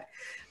good at.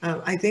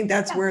 I think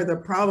that's where the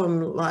problem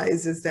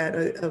lies, is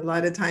that a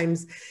lot of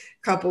times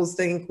couples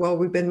think, well,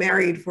 we've been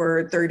married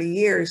for 30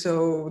 years,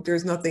 so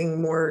there's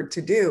nothing more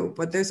to do,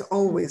 but there's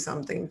always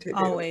something to do.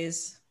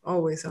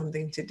 Always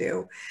something to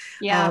do.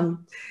 Yeah.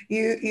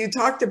 You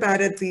talked about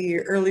it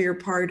the earlier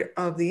part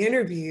of the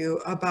interview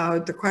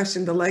about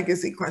the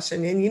legacy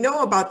question. And you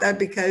know about that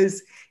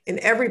because in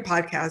every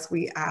podcast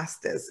we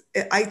ask this.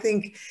 I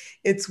think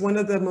it's one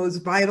of the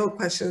most vital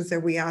questions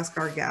that we ask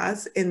our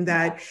guests, in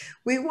that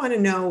we want to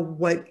know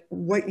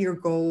what your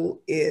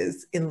goal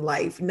is in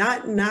life,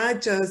 not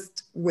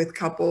just with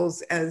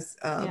couples as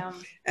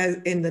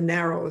in the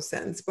narrow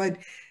sense, but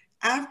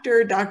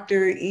after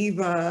Dr.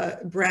 Eva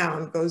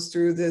Brown goes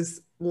through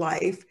this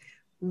life,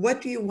 what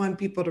do you want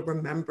people to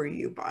remember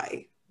you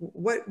by?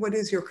 What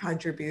is your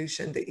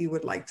contribution that you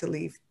would like to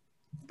leave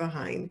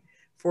behind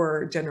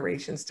for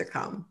generations to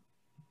come?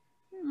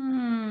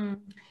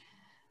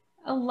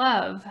 A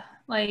love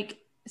like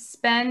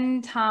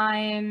spend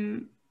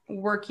time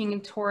working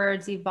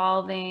towards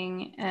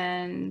evolving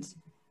and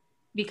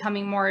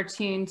becoming more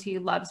attuned to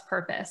love's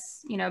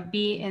purpose, you know,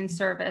 be in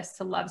service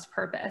to love's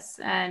purpose.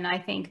 And I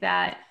think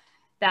that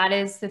that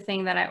is the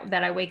thing that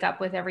I wake up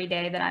with every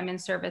day, that I'm in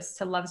service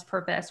to love's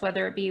purpose,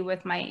 whether it be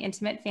with my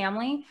intimate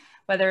family,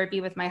 whether it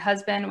be with my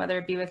husband, whether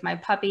it be with my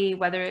puppy,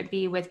 whether it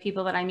be with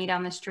people that I meet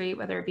on the street,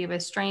 whether it be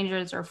with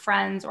strangers or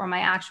friends or my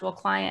actual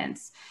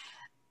clients.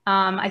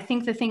 I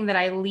think the thing that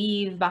I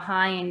leave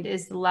behind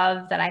is the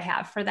love that I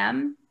have for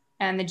them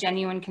and the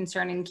genuine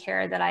concern and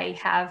care that I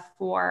have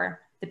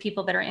for the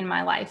people that are in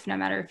my life, no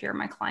matter if you're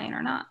my client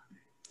or not.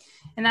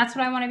 And that's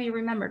what I want to be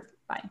remembered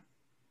by.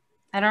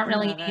 I don't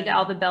really need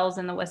all the bells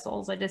and the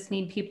whistles. I just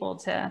need people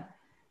to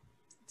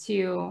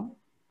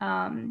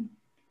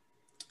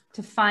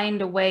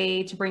find a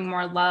way to bring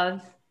more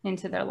love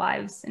into their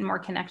lives and more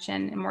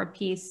connection and more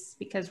peace,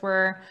 because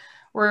we're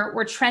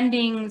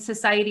trending,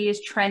 society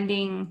is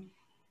trending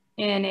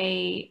in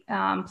a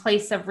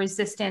place of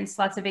resistance,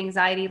 lots of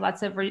anxiety,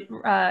 lots of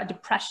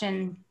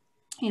depression,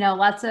 you know,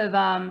 lots of,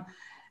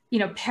 you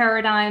know,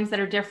 paradigms that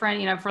are different,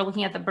 you know, if we're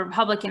looking at the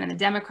Republican and the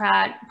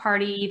Democrat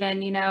Party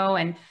even, you know,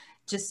 and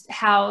just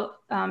how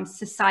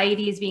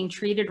society is being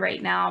treated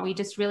right now. We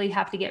just really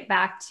have to get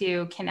back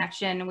to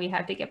connection. We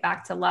have to get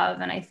back to love.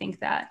 And I think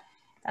that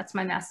that's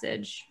my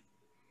message.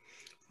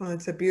 Well,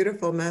 it's a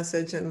beautiful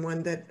message, and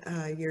one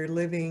that you're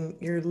living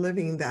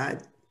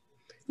that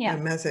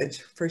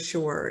message for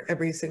sure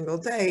every single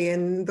day.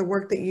 And the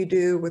work that you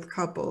do with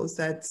couples,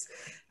 that's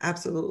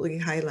absolutely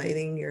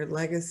highlighting your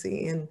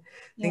legacy. And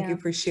thank you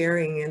for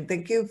sharing, and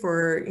thank you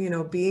for, you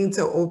know, being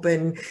so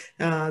open.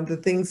 The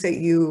things that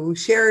you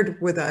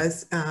shared with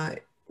us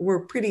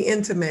were pretty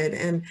intimate,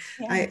 and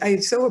I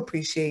so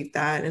appreciate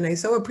that. And I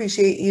so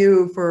appreciate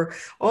you for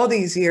all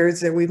these years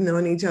that we've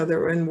known each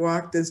other and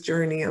walked this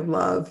journey of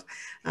love.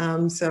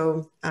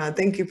 So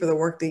thank you for the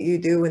work that you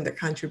do and the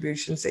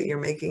contributions that you're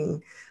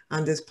making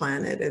on this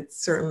planet.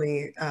 It's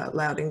certainly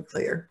loud and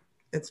clear.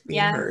 It's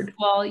being heard.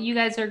 Well, you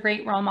guys are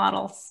great role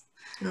models.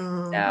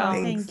 Oh, so,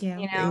 thank you.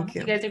 You know,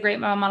 you guys are great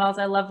role models.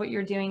 I love what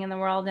you're doing in the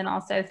world. And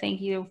also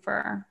thank you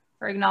for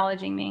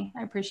acknowledging me.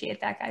 I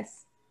appreciate that,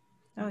 guys.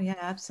 Oh yeah,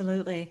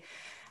 absolutely.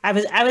 I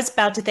was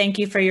about to thank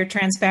you for your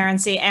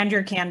transparency and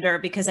your candor,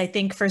 because I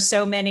think for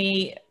so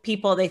many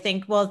people, they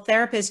think, well,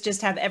 therapists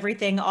just have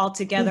everything all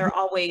together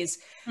always.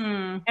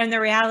 And the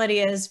reality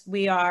is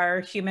we are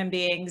human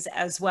beings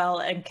as well,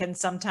 and can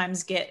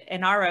sometimes get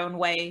in our own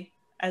way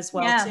as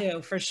well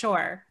too, for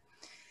sure.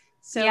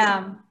 So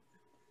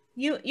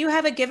you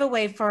have a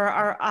giveaway for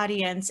our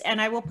audience, and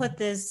I will put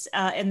this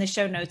in the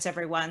show notes,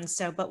 everyone.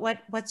 So, but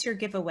what's your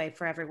giveaway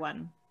for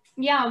everyone?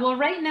 Yeah, well,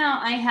 right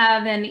now I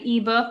have an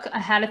ebook, a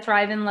How to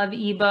Thrive in Love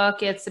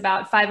ebook. It's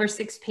about 5 or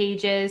 6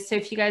 pages. So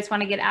if you guys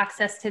want to get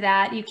access to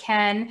that, you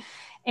can.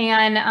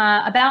 And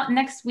about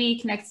next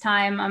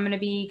time, I'm going to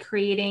be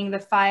creating the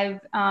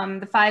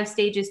five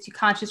stages to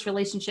conscious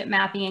relationship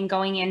mapping and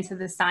going into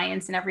the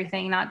science and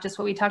everything, not just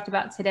what we talked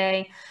about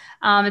today.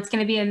 It's going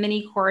to be a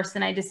mini course,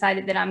 and I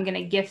decided that I'm going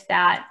to gift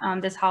that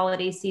this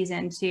holiday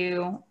season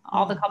to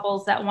all the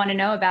couples that want to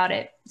know about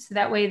it. So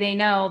that way they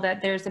know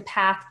that there's a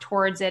path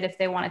towards it if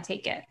they want to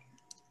take it.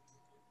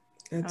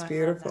 That's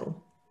beautiful.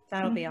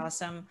 That'll be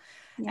awesome.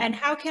 Yeah. And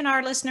how can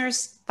our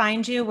listeners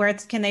find you? Where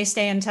can they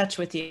stay in touch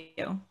with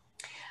you?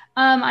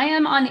 I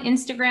am on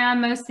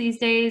Instagram most these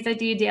days. I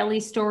do daily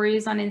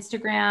stories on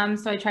Instagram,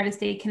 so I try to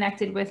stay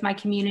connected with my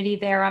community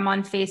there. I'm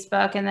on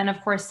Facebook, and then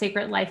of course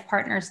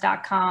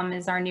sacredlifepartners.com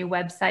is our new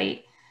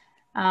website.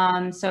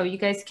 So you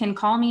guys can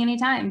call me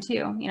anytime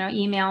too, you know,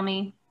 email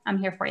me. I'm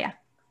here for you.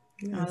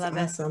 I love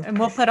it. And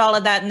we'll put all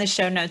of that in the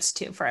show notes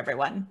too for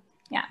everyone.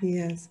 Yeah.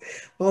 Yes.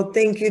 Well,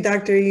 thank you,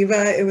 Dr.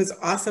 Eva. It was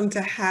awesome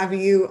to have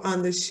you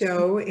on the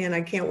show, and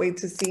I can't wait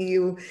to see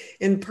you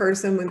in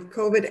person. When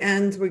COVID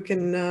ends, we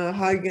can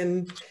hug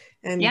and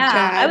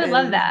chat. I would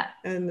love that.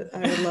 And I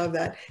would love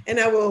that. And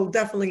I will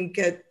definitely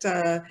get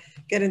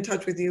in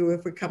touch with you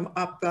if we come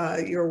up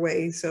your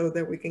way so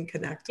that we can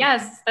connect.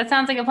 Yes, that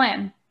sounds like a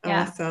plan.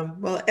 Yeah. Awesome.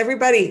 Well,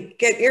 everybody,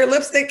 get your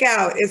lipstick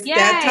out. It's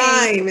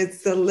that time.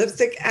 It's the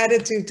lipstick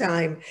attitude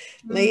time.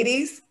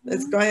 Ladies,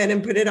 let's go ahead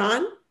and put it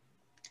on.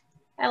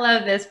 I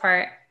love this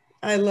part.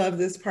 I love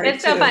this part.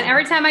 It's so fun.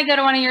 Every time I go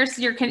to one of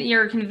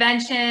your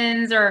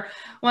conventions or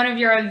one of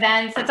your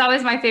events, it's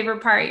always my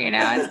favorite part, you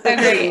know. It's so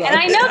great. And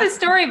I know the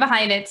story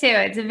behind it too.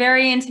 It's a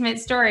very intimate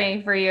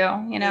story for you,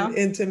 you know. An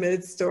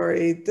intimate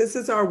story. This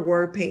is our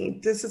war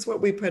paint. This is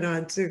what we put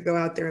on to go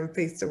out there and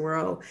face the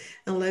world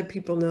and let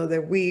people know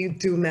that we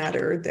do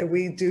matter, that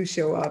we do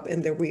show up,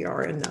 and that we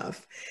are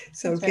enough.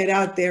 So get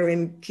out there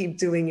and keep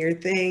doing your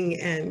thing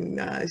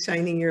and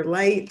shining your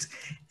light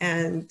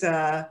and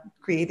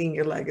creating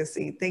your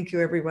legacy. Thank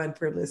you, everyone,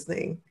 for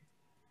listening.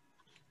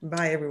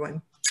 Bye,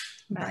 everyone.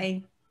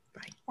 Bye.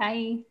 Bye.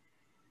 Bye.